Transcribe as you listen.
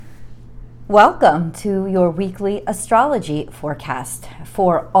Welcome to your weekly astrology forecast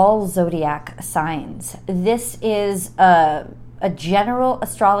for all zodiac signs. This is a general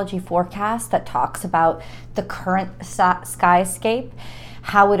astrology forecast that talks about the current skyscape,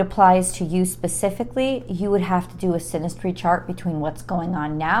 how it applies to you specifically. You would have to do a synastry chart between what's going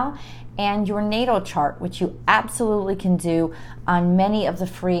on now and your natal chart, which you absolutely can do on many of the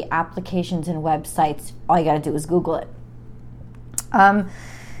free applications and websites. All you got to do is Google it.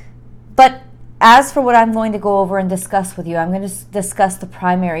 But as for what I'm going to go over and discuss with you, I'm going to discuss the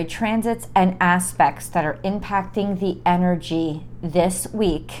primary transits and aspects that are impacting the energy this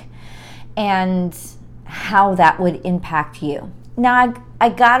week and how that would impact you. Now, I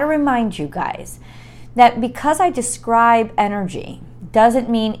got to remind you guys that because I describe energy doesn't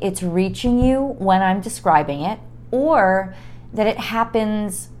mean it's reaching you when I'm describing it or that it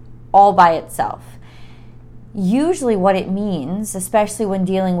happens all by itself. Usually what it means, especially when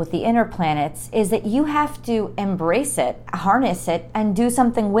dealing with the inner planets, is that you have to embrace it, harness it, and do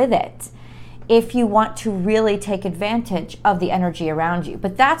something with it if you want to really take advantage of the energy around you.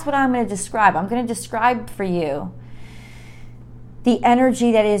 But that's what I'm going to describe. I'm going to describe for you the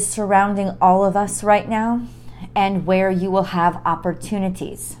energy that is surrounding all of us right now and where you will have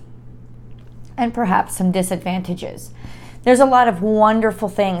opportunities and perhaps some disadvantages. There's a lot of wonderful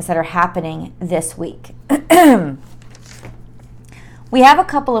things that are happening this week. We have a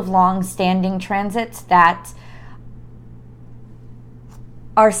couple of long-standing transits that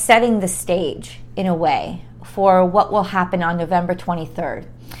are setting the stage, in a way, for what will happen on November 23rd.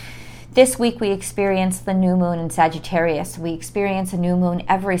 This week we experience the new moon in Sagittarius. We experience a new moon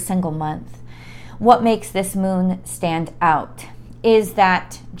every single month. What makes this moon stand out is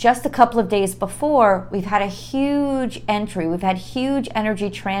that just a couple of days before, we've had a huge entry. We've had huge energy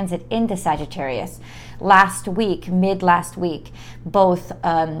transit into Sagittarius. Mid last week, both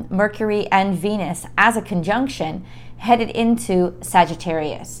Mercury and Venus as a conjunction headed into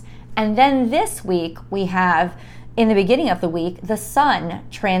Sagittarius. And then this week, we have, in the beginning of the week, the sun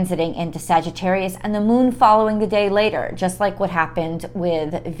transiting into Sagittarius and the moon following the day later, just like what happened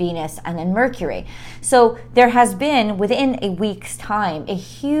with Venus and then Mercury. So there has been, within a week's time, a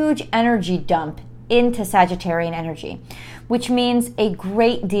huge energy dump into Sagittarian energy, which means a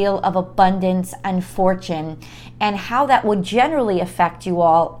great deal of abundance and fortune. And how that would generally affect you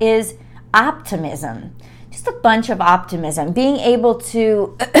all is optimism. Just a bunch of optimism, being able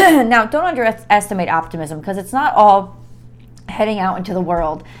to, now don't underestimate optimism, because it's not all heading out into the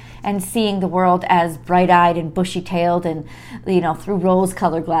world and seeing the world as bright-eyed and bushy-tailed and, through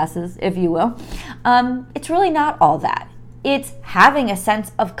rose-colored glasses, if you will. It's really not all that. It's having a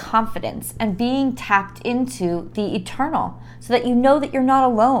sense of confidence and being tapped into the eternal so that you know that you're not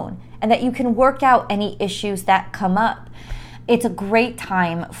alone and that you can work out any issues that come up. It's a great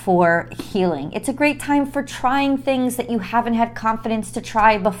time for healing. It's a great time for trying things that you haven't had confidence to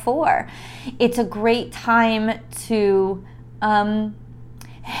try before. It's a great time to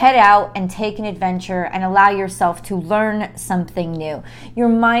head out and take an adventure and allow yourself to learn something new. Your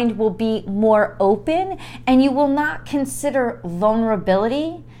mind will be more open and you will not consider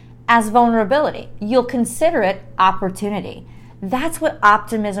vulnerability as vulnerability. You'll consider it opportunity. That's what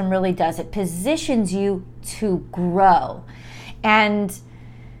optimism really does. It positions you to grow and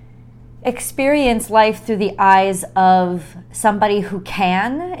experience life through the eyes of somebody who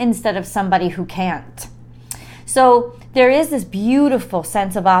can instead of somebody who can't. So there is this beautiful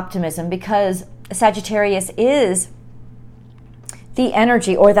sense of optimism because Sagittarius is the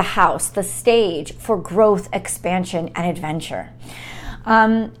energy or the house, the stage for growth, expansion, and adventure.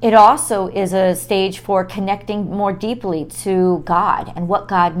 It also is a stage for connecting more deeply to God and what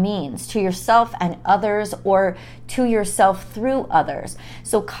God means to yourself and others, or to yourself through others.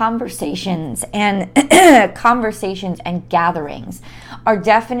 So conversations and gatherings are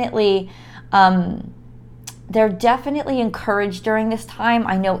definitely they're definitely encouraged during this time.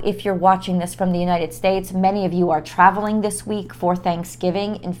 I know if you're watching this from the United States, many of you are traveling this week for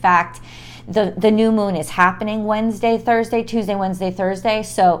Thanksgiving. In fact, the new moon is happening Wednesday, Thursday, Tuesday, Wednesday, Thursday.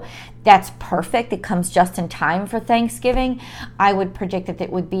 So that's perfect. It comes just in time for Thanksgiving. I would predict that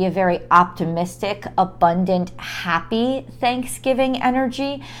it would be a very optimistic, abundant, happy Thanksgiving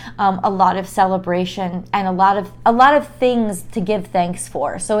energy. A lot of celebration and a lot of things to give thanks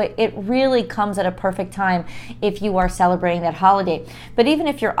for. So it really comes at a perfect time if you are celebrating that holiday. But even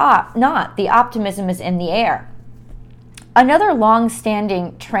if you're not, the optimism is in the air. Another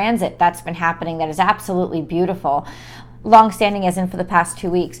long-standing transit that's been happening that is absolutely beautiful, long-standing as in for the past 2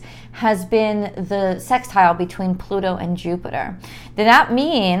 weeks, has been the sextile between Pluto and Jupiter. Then that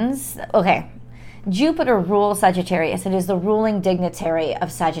means, Jupiter rules Sagittarius. It is the ruling dignitary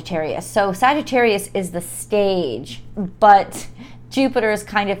of Sagittarius. So Sagittarius is the stage, but Jupiter is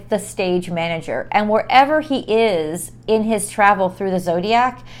kind of the stage manager. And wherever he is in his travel through the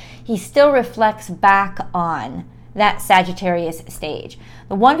zodiac, he still reflects back on that Sagittarius stage.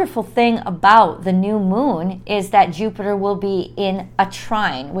 The wonderful thing about the new moon is that Jupiter will be in a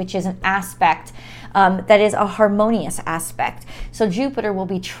trine, which is an aspect that is a harmonious aspect. So Jupiter will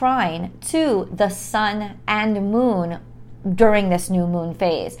be trine to the sun and moon during this new moon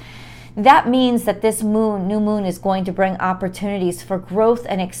phase. That means that this new moon is going to bring opportunities for growth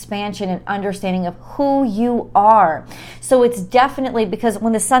and expansion and understanding of who you are. So it's definitely, because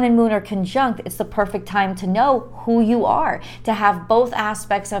when the sun and moon are conjunct, it's the perfect time to know who you are, to have both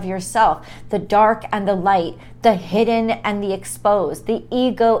aspects of yourself, the dark and the light, the hidden and the exposed, the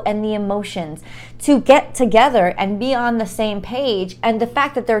ego and the emotions, to get together and be on the same page. And the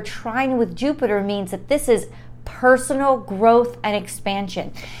fact that they're trine with Jupiter means that this is personal growth and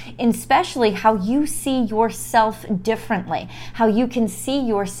expansion, especially how you see yourself differently, how you can see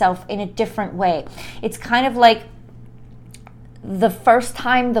yourself in a different way. It's kind of like the first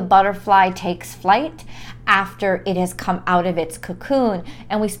time the butterfly takes flight after it has come out of its cocoon.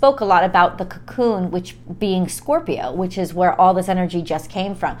 And we spoke a lot about the cocoon, which being Scorpio, which is where all this energy just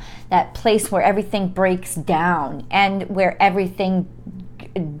came from, that place where everything breaks down and where everything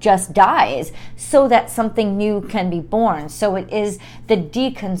just dies so that something new can be born. So it is the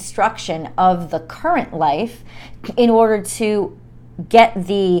deconstruction of the current life in order to get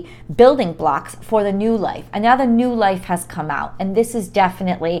the building blocks for the new life. And now the new life has come out, and this is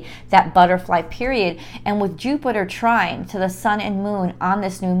definitely that butterfly period. And with Jupiter trine to the sun and moon on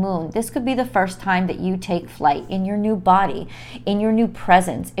this new moon, this could be the first time that you take flight in your new body, in your new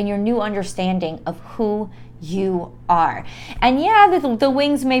presence, in your new understanding of who you are. And yeah, the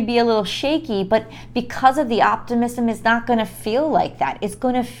wings may be a little shaky, but because of the optimism, it's not going to feel like that. It's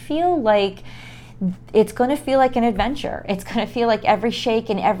going to feel like an adventure. It's going to feel like every shake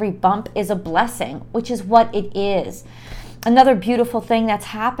and every bump is a blessing, which is what it is. Another beautiful thing that's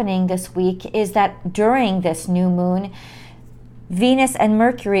happening this week is that during this new moon, Venus and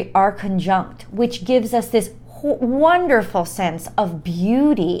Mercury are conjunct, which gives us this wonderful sense of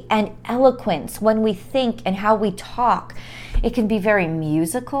beauty and eloquence when we think and how we talk. It can be very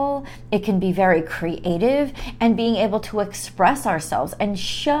musical, it can be very creative, and being able to express ourselves and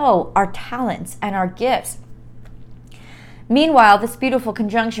show our talents and our gifts. Meanwhile, this beautiful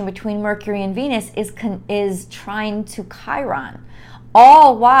conjunction between Mercury and Venus is trine to Chiron,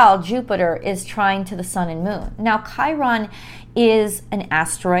 all while Jupiter is trine to the sun and moon. Now, Chiron is an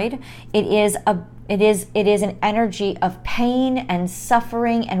asteroid. It is an energy of pain and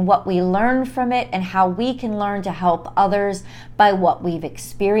suffering and what we learn from it and how we can learn to help others by what we've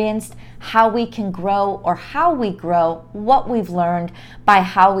experienced, how we can grow or how we grow what we've learned by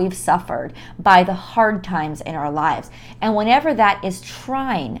how we've suffered, by the hard times in our lives. And whenever that is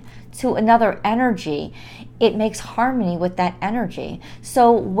trine to another energy, it makes harmony with that energy.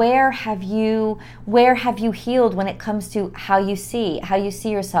 So where have you healed when it comes to how you see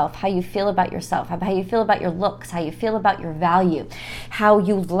yourself, how you feel about yourself, how you feel about your looks, how you feel about your value, how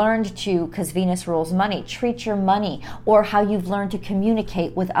you've learned to, because Venus rules money, treat your money, or how you've learned to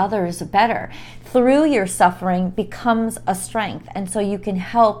communicate with others better. Through your suffering becomes a strength, and so you can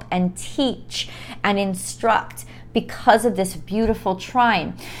help and teach and instruct because of this beautiful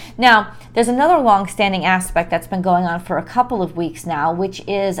trine. Now, there's another long-standing aspect that's been going on for a couple of weeks now, which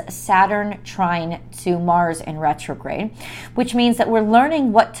is Saturn trine to Mars in retrograde, which means that we're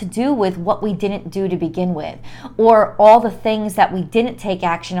learning what to do with what we didn't do to begin with, or all the things that we didn't take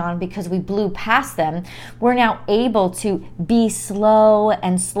action on because we blew past them. We're now able to be slow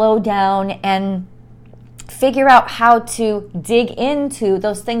and slow down and figure out how to dig into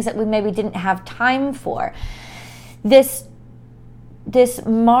those things that we maybe didn't have time for. This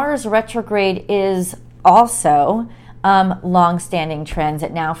Mars retrograde is also long-standing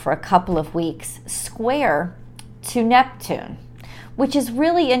transit now for a couple of weeks, square to Neptune, which is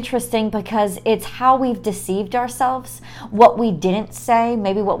really interesting because it's how we've deceived ourselves, what we didn't say,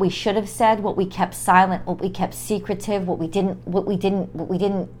 maybe what we should have said, what we kept silent, what we kept secretive, what we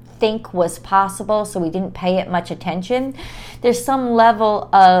didn't think was possible, so we didn't pay it much attention. There's some level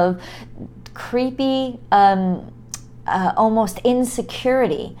of creepy almost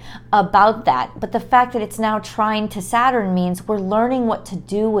insecurity about that. But the fact that it's now trine to Saturn means we're learning what to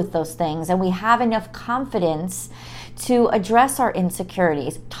do with those things, and we have enough confidence to address our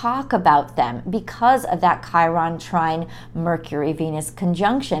insecurities, talk about them because of that Chiron trine Mercury-Venus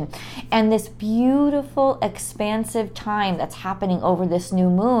conjunction. And this beautiful, expansive time that's happening over this new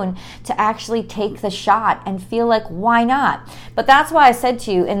moon to actually take the shot and feel like, why not? But that's why I said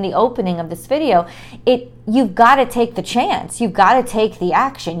to you in the opening of this video, you've got to take the chance. You've got to take the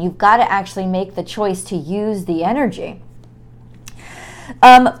action. You've got to actually make the choice to use the energy.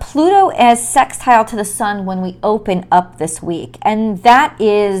 Pluto as sextile to the sun when we open up this week. And that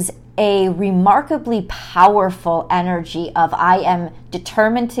is a remarkably powerful energy of I am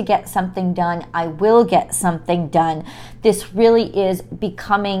determined to get something done. I will get something done. This really is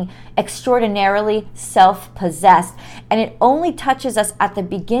becoming extraordinarily self-possessed. And it only touches us at the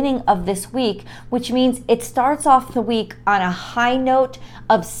beginning of this week, which means it starts off the week on a high note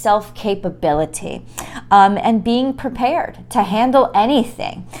of self-capability and being prepared to handle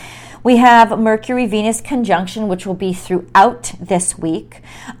anything. We have Mercury-Venus conjunction, which will be throughout this week,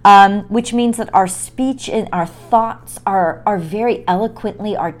 which means that our speech and our thoughts are very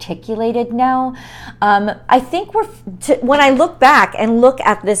eloquently articulated now. I think when I look back and look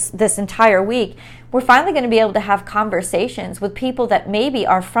at this entire week, we're finally going to be able to have conversations with people that maybe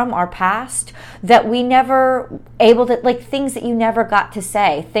are from our past that we never able to, like things that you never got to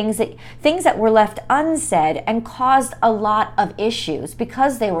say, things that were left unsaid and caused a lot of issues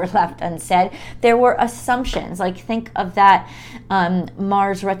because they were left unsaid. There were assumptions, like think of that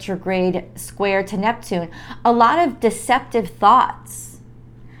Mars retrograde square to Neptune. A lot of deceptive thoughts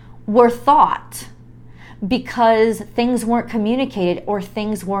were thought because things weren't communicated or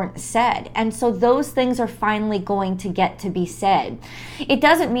things weren't said. And so those things are finally going to get to be said. It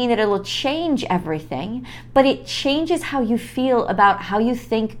doesn't mean that it'll change everything, but it changes how you feel about how you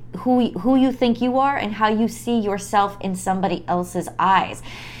think, who you think you are and how you see yourself in somebody else's eyes.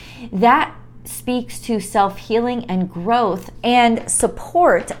 That speaks to self-healing and growth and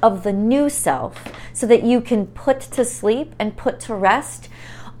support of the new self so that you can put to sleep and put to rest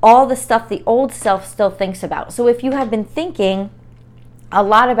all the stuff the old self still thinks about. So if you have been thinking a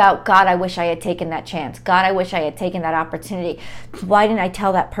lot about, God, I wish I had taken that chance. God, I wish I had taken that opportunity. Why didn't I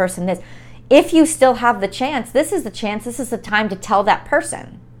tell that person this? If you still have the chance, this is the chance. This is the time to tell that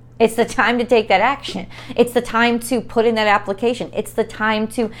person. It's the time to take that action. It's the time to put in that application. It's the time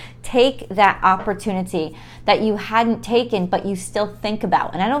to take that opportunity that you hadn't taken but you still think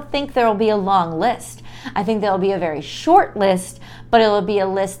about. And I don't think there will be a long list. I think there will be a very short list, but it'll be a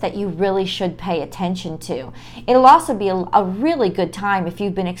list that you really should pay attention to. It'll also be a really good time if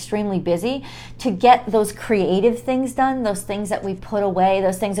you've been extremely busy to get those creative things done, those things that we put away,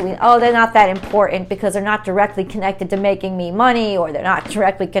 those things that they're not that important because they're not directly connected to making me money or they're not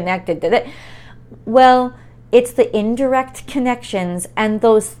directly connected to that. Well, it's the indirect connections and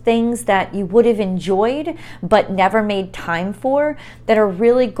those things that you would have enjoyed but never made time for that are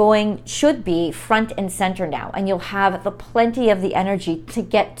really should be front and center now. And you'll have plenty of the energy to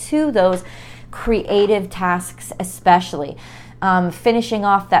get to those creative tasks, especially. Finishing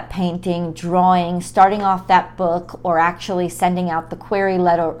off that painting, drawing, starting off that book, or actually sending out the query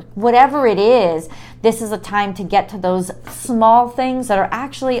letter, whatever it is, this is a time to get to those small things that are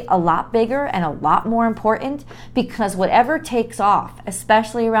actually a lot bigger and a lot more important, because whatever takes off,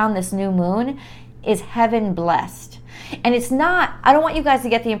 especially around this new moon, is heaven blessed. And it's not, I don't want you guys to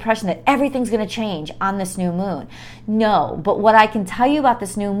get the impression that everything's going to change on this new moon. No, but what I can tell you about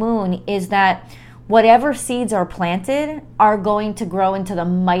this new moon is that whatever seeds are planted are going to grow into the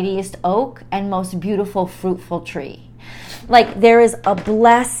mightiest oak and most beautiful fruitful tree. Like, there is a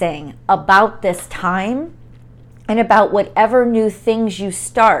blessing about this time and about whatever new things you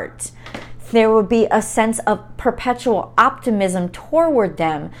start. There will be a sense of perpetual optimism toward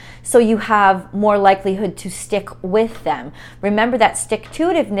them, so you have more likelihood to stick with them. Remember that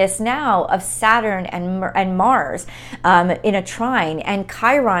stick-to-itiveness now of Saturn and Mars in a trine, and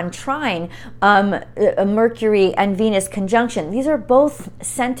Chiron trine, Mercury and Venus conjunction. These are both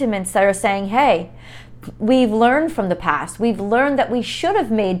sentiments that are saying, hey, we've learned from the past. We've learned that we should have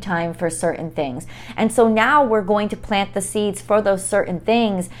made time for certain things. And so now we're going to plant the seeds for those certain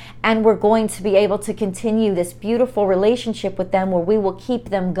things, and we're going to be able to continue this beautiful relationship with them where we will keep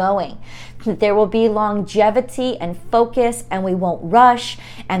them going. There will be longevity and focus, and we won't rush,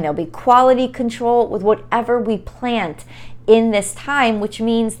 and there'll be quality control with whatever we plant in this time, which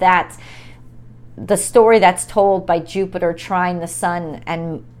means that the story that's told by Jupiter trine the sun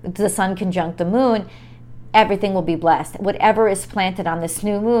and the sun conjunct the moon everything will be blessed. Whatever is planted on this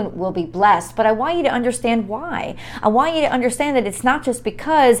new moon will be blessed. But I want you to understand why. I want you to understand that it's not just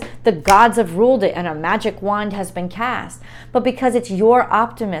because the gods have ruled it and a magic wand has been cast, but because it's your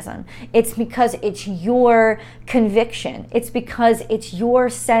optimism. It's because it's your conviction. It's because it's your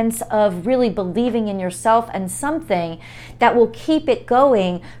sense of really believing in yourself and something that will keep it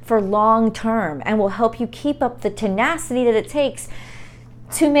going for long term and will help you keep up the tenacity that it takes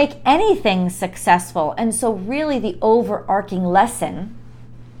to make anything successful. And so really the overarching lesson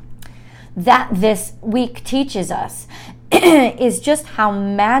that this week teaches us is just how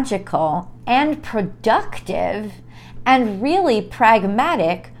magical and productive and really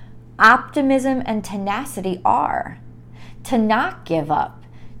pragmatic optimism and tenacity are. To not give up,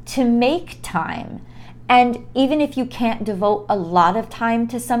 to make time. And even if you can't devote a lot of time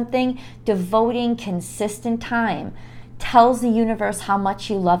to something, devoting consistent time tells the universe how much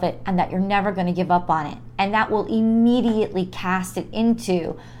you love it and that you're never going to give up on it. And that will immediately cast it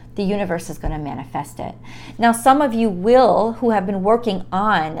into the universe is going to manifest it. Now, some of you who have been working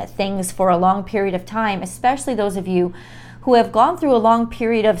on things for a long period of time, especially those of you who have gone through a long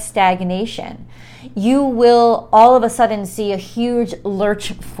period of stagnation, you will all of a sudden see a huge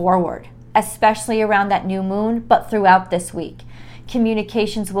lurch forward, especially around that new moon, but throughout this week.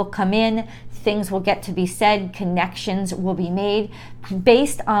 Communications will come in, things will get to be said, connections will be made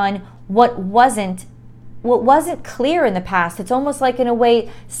based on what wasn't clear in the past. It's almost like, in a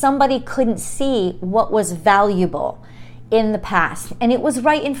way, somebody couldn't see what was valuable in the past, and it was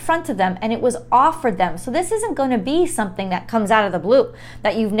right in front of them and it was offered them. So this isn't going to be something that comes out of the blue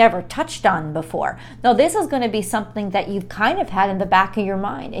that you've never touched on before. No, this is going to be something that you've kind of had in the back of your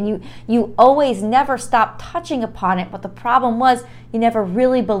mind, and you always never stopped touching upon it, but the problem was you never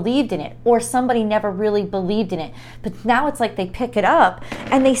really believed in it, or somebody never really believed in it. But now it's like they pick it up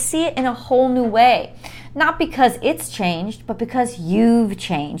and they see it in a whole new way. Not because it's changed, but because you've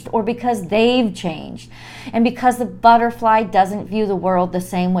changed, or because they've changed. And because the butterfly doesn't view the world the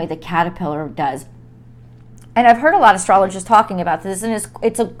same way the caterpillar does. And I've heard a lot of astrologers talking about this, and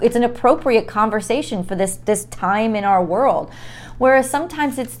it's an appropriate conversation for this time in our world. Whereas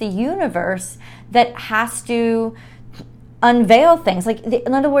sometimes it's the universe that has to unveil things. Like,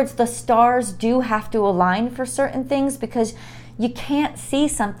 in other words, the stars do have to align for certain things, because you can't see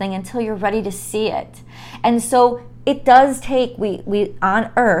something until you're ready to see it. And so it does take, we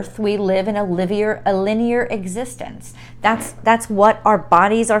on Earth, we live in a linear existence. That's what our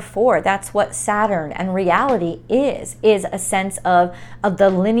bodies are for. That's what Saturn and reality is a sense of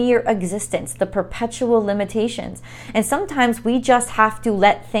the linear existence, the perpetual limitations. And sometimes we just have to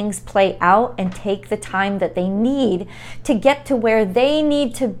let things play out and take the time that they need to get to where they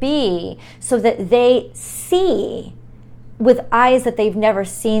need to be, so that they see with eyes that they've never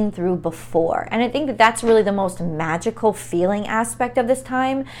seen through before. And I think that that's really the most magical feeling aspect of this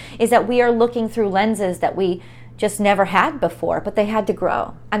time, is that we are looking through lenses that we just never had before, but they had to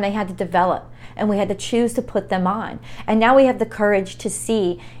grow and they had to develop, and we had to choose to put them on. And now we have the courage to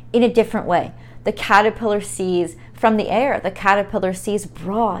see in a different way. The caterpillar sees from the air. The caterpillar sees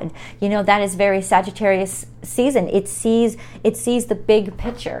broad. That is very Sagittarius season. It sees the big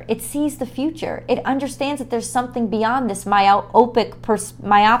picture. It sees the future. It understands that there's something beyond this myopic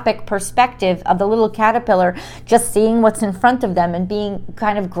perspective of the little caterpillar just seeing what's in front of them and being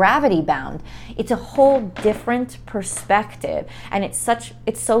kind of gravity bound. It's a whole different perspective, and it's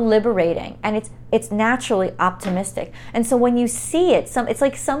so liberating, and it's naturally optimistic. And so when you see it, it's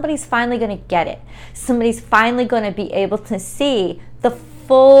like somebody's finally going to get it. Somebody's finally going to be able to see the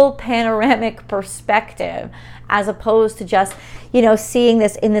full panoramic perspective, as opposed to just, seeing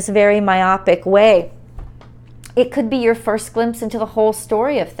this in this very myopic way. It could be your first glimpse into the whole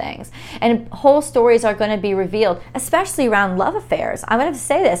story of things. And whole stories are going to be revealed, especially around love affairs. I'm going to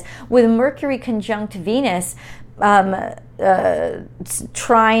say this, with Mercury conjunct Venus,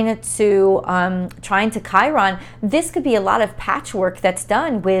 trying to Chiron, this could be a lot of patchwork that's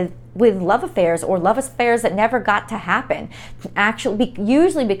done with love affairs, or love affairs that never got to happen, actually,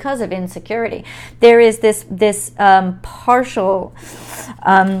 usually because of insecurity. There is this partial,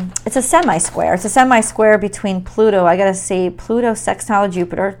 it's a semi-square. It's a semi-square between Pluto. I gotta see, Pluto sextile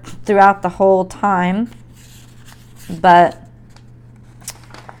Jupiter throughout the whole time, but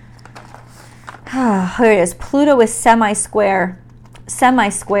here it is. Pluto is semi-square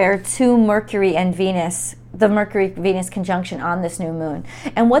to Mercury and Venus, the Mercury-Venus conjunction on this new moon.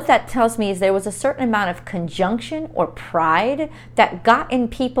 And what that tells me is there was a certain amount of conjunction or pride that got in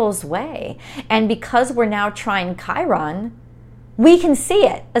people's way. And because we're now trying Chiron, we can see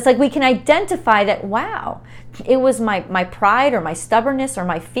it. It's like we can identify that, wow, it was my pride or my stubbornness or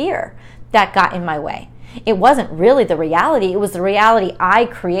my fear that got in my way. It wasn't really the reality. It was the reality I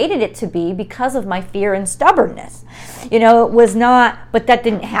created it to be because of my fear and stubbornness. It was not, but that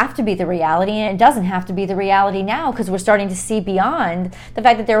didn't have to be the reality, and it doesn't have to be the reality now, because we're starting to see beyond the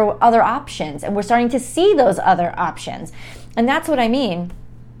fact that there are other options, and we're starting to see those other options. And that's what I mean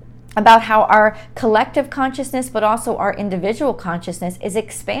about how our collective consciousness, but also our individual consciousness, is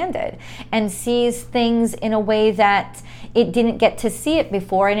expanded and sees things in a way that it didn't get to see it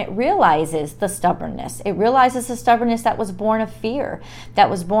before, and it realizes the stubbornness. It realizes the stubbornness that was born of fear, that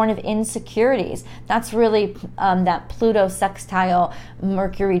was born of insecurities. That's really that Pluto sextile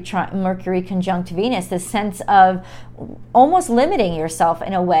Mercury conjunct Venus, the sense of almost limiting yourself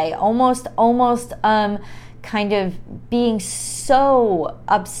in a way, almost kind of being so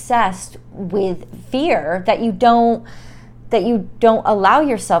obsessed with fear that you don't allow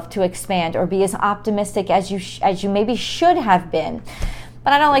yourself to expand or be as optimistic as you maybe should have been.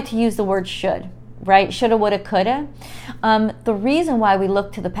 But I don't like to use the word should, right? Shoulda, woulda, coulda. The reason why we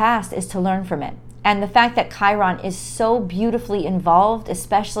look to the past is to learn from it. And the fact that Chiron is so beautifully involved,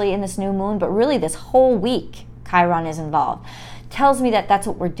 especially in this new moon, but really this whole week Chiron is involved, tells me that that's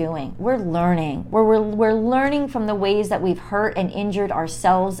what we're doing. We're learning. We're learning from the ways that we've hurt and injured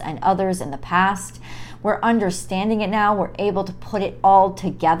ourselves and others in the past. We're understanding it now. We're able to put it all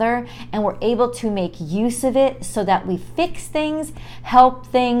together, and we're able to make use of it so that we fix things, help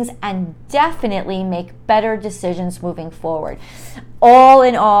things, and definitely make better decisions moving forward. All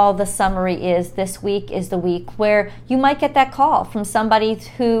in all, the summary is this week is the week where you might get that call from somebody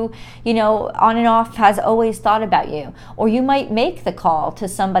who, on and off has always thought about you. Or you might make the call to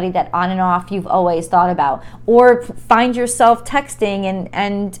somebody that on and off you've always thought about. Or find yourself texting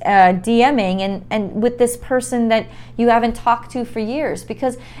and DMing and with this person that you haven't talked to for years.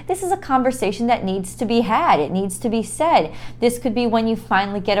 Because this is a conversation that needs to be had. It needs to be said. This could be when you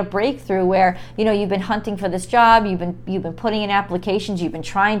finally get a breakthrough where, you've been hunting for this job, you've been putting in applications, you've been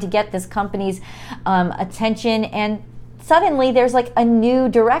trying to get this company's attention, and suddenly there's like a new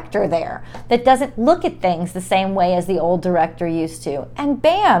director there that doesn't look at things the same way as the old director used to. And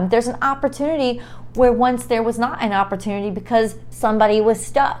bam, there's an opportunity where once there was not an opportunity because somebody was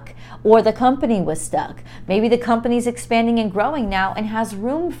stuck or the company was stuck. Maybe the company's expanding and growing now and has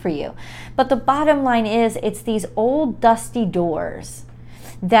room for you. But the bottom line is, it's these old dusty doors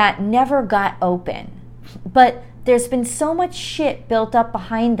that never got open. But there's been so much shit built up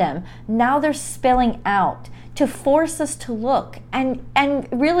behind them. Now they're spilling out to force us to look and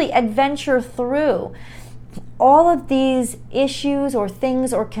really adventure through all of these issues or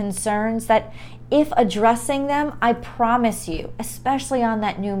things or concerns that, if addressing them, I promise you, especially on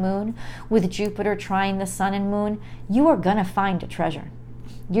that new moon with Jupiter trying the sun and moon, you are going to find a treasure.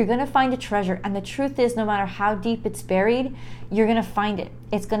 You're going to find a treasure, and the truth is, no matter how deep it's buried, you're going to find it.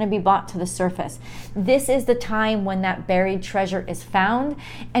 It's going to be brought to the surface. This is the time when that buried treasure is found,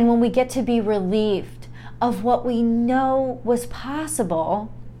 and when we get to be relieved of what we know was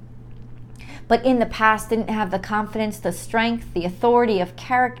possible, but in the past didn't have the confidence, the strength, the authority of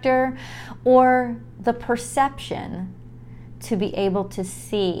character, or the perception to be able to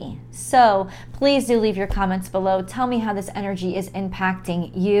see. So please do leave your comments below. Tell me how this energy is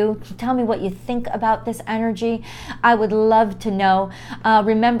impacting you. Tell me what you think about this energy. I would love to know.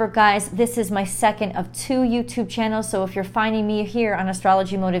 Remember, guys, this is my second of 2 YouTube channels. So if you're finding me here on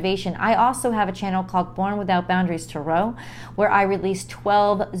Astrology Motivation, I also have a channel called Born Without Boundaries Tarot, where I release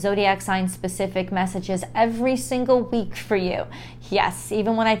 12 zodiac sign specific messages every single week for you. Yes,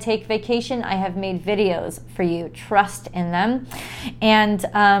 even when I take vacation, I have made videos for you. Trust in them. And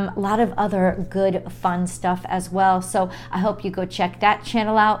a lot of other good, fun stuff as well. So I hope you go check that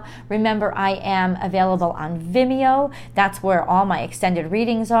channel out. Remember, I am available on Vimeo. That's where all my extended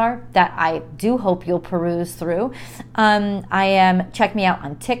readings are that I do hope you'll peruse through. Check me out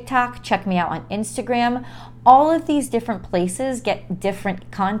on TikTok. Check me out on Instagram. All of these different places get different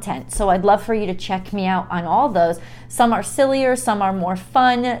content. So I'd love for you to check me out on all those. Some are sillier, some are more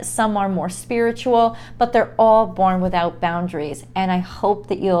fun, some are more spiritual, but they're all born without boundaries. And I hope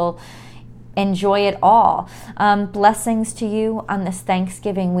that you'll enjoy it all. Blessings to you on this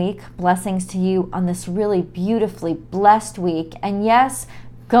Thanksgiving week. Blessings to you on this really beautifully blessed week. And yes,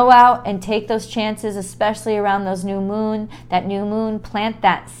 go out and take those chances, especially around that new moon, plant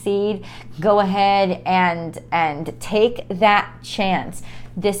that seed. Go ahead and take that chance.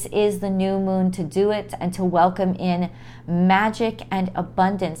 This is the new moon to do it and to welcome in magic and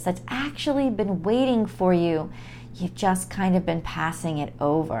abundance that's actually been waiting for you. You've just kind of been passing it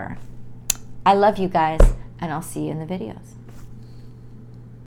over. I love you guys, and I'll see you in the videos.